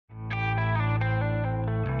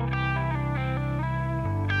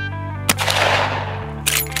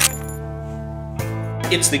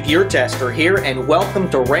It's the Gear Tester here, and welcome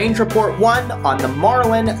to Range Report 1 on the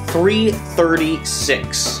Marlin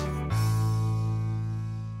 336.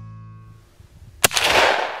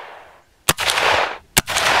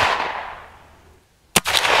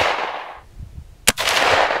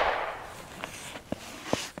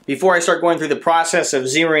 Before I start going through the process of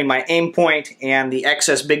zeroing my Aimpoint and the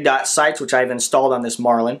excess big dot sights which I've installed on this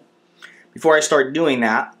Marlin, before I start doing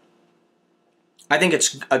that, I think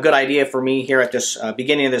it's a good idea for me here at this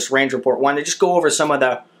beginning of this Range Report 1 to just go over some of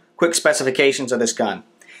the quick specifications of this gun.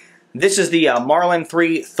 This is the Marlin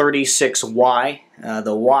 336Y,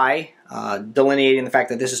 the Y delineating the fact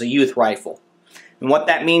that this is a youth rifle. And what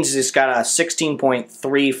that means is it's got a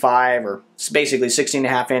 16.35 or basically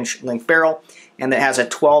 16.5 inch length barrel, and it has a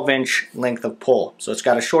 12-inch length of pull. So it's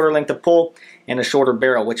got a shorter length of pull and a shorter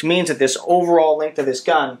barrel, which means that this overall length of this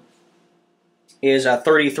gun is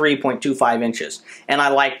 33.25 inches. And I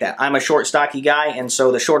like that. I'm a short, stocky guy, and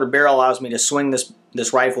so the shorter barrel allows me to swing this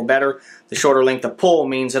rifle better. The shorter length of pull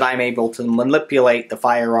means that I'm able to manipulate the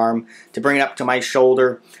firearm to bring it up to my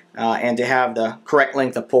shoulder and to have the correct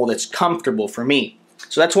length of pull that's comfortable for me.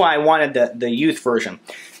 So that's why I wanted the youth version.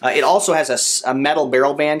 It also has a metal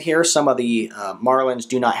barrel band here. Some of the Marlins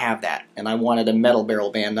do not have that, and I wanted a metal barrel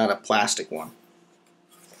band, not a plastic one.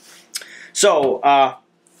 So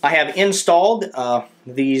I have installed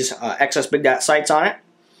these excess big dot sights on it,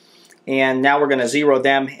 and now we're going to zero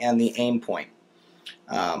them and the Aimpoint.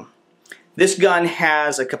 This gun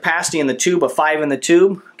has a capacity in the tube of 5 in the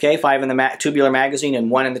tube, okay, 5 in the tubular magazine and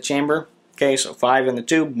 1 in the chamber. Okay, so 5 in the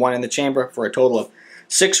tube, 1 in the chamber for a total of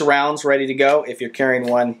 6 rounds ready to go if you're carrying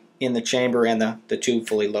one in the chamber and the tube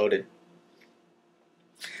fully loaded.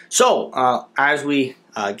 So as we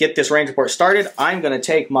get this range report started, I'm going to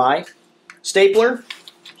take my stapler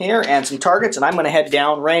here and some targets, and I'm going to head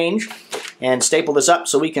down range and staple this up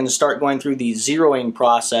so we can start going through the zeroing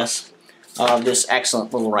process of this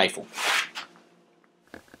excellent little rifle.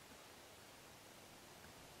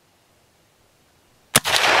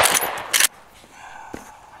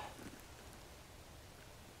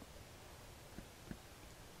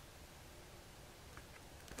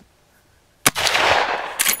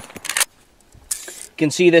 You can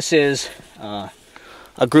see this is a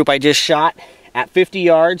group I just shot at 50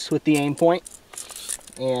 yards with the Aimpoint,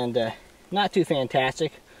 and not too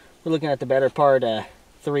fantastic. We're looking at the better part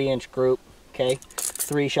 3-inch group. Okay,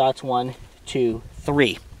 3 shots, 1, 2,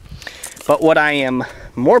 3. But what I am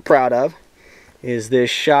more proud of is this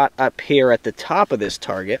shot up here at the top of this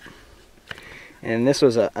target, and this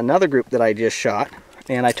was another group that I just shot,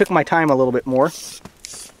 and I took my time a little bit more.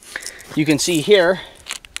 You can see here,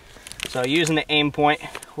 so using the Aimpoint,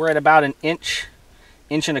 we're at about an inch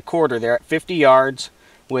and a quarter there at 50 yards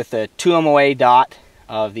with a 2 MOA dot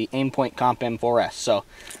of the Aimpoint Comp M4S. So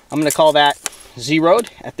I'm going to call that zeroed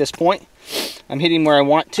at this point. I'm hitting where I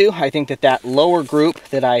want to. I think that lower group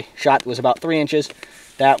that I shot was about 3 inches.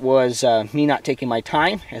 That was me not taking my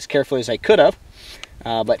time as carefully as I could have.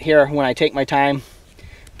 But here, when I take my time,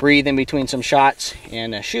 breathe in between some shots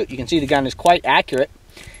and shoot, you can see the gun is quite accurate.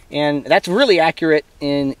 And that's really accurate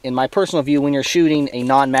in my personal view when you're shooting a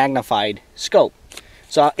non-magnified scope.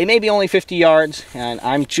 So it may be only 50 yards, and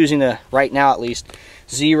I'm choosing to, right now at least,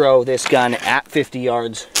 zero this gun at 50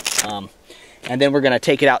 yards. And then we're going to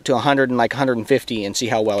take it out to 100 and like 150 and see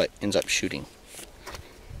how well it ends up shooting.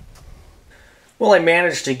 Well, I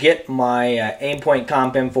managed to get my Aimpoint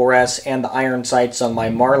Comp M4S and the iron sights on my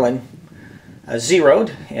Marlin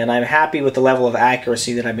zeroed, and I'm happy with the level of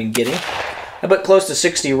accuracy that I've been getting. I put close to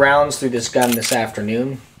 60 rounds through this gun this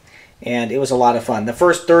afternoon, and it was a lot of fun. The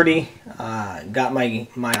first 30 got my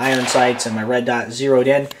iron sights and my red dot zeroed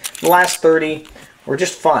in. The last 30 were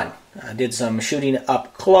just fun. I did some shooting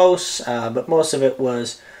up close, but most of it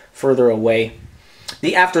was further away.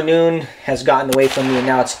 The afternoon has gotten away from me, and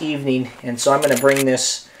now it's evening, and so I'm going to bring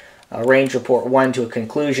this Range Report 1 to a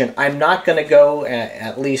conclusion. I'm not going to go,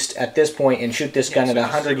 at least at this point, and shoot this gun at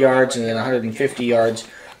 100 yards and then 150 yards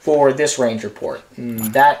for this Range Report.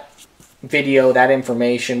 That video, that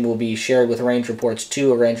information will be shared with Range Reports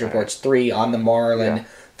 2 or Range Reports 3 on the Marlin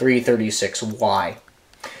 336Y.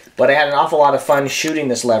 But I had an awful lot of fun shooting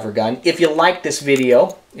this lever gun. If you like this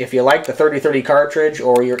video, if you like the 30-30 cartridge,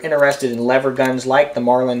 or you're interested in lever guns like the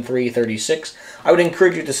Marlin 336, I would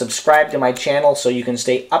encourage you to subscribe to my channel so you can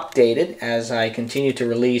stay updated as I continue to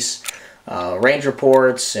release range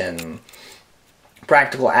reports and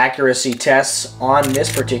practical accuracy tests on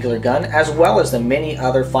this particular gun, as well as the many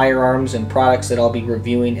other firearms and products that I'll be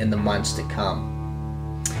reviewing in the months to come.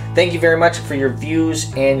 Thank you very much for your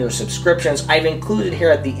views and your subscriptions. I've included here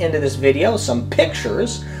at the end of this video some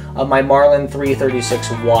pictures of my Marlin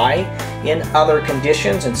 336Y in other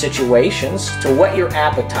conditions and situations to whet your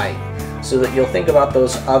appetite, so that you'll think about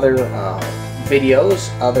those other videos,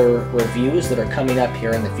 other reviews that are coming up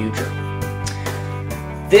here in the future.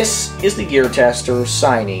 This is the Gear Tester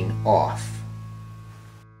signing off.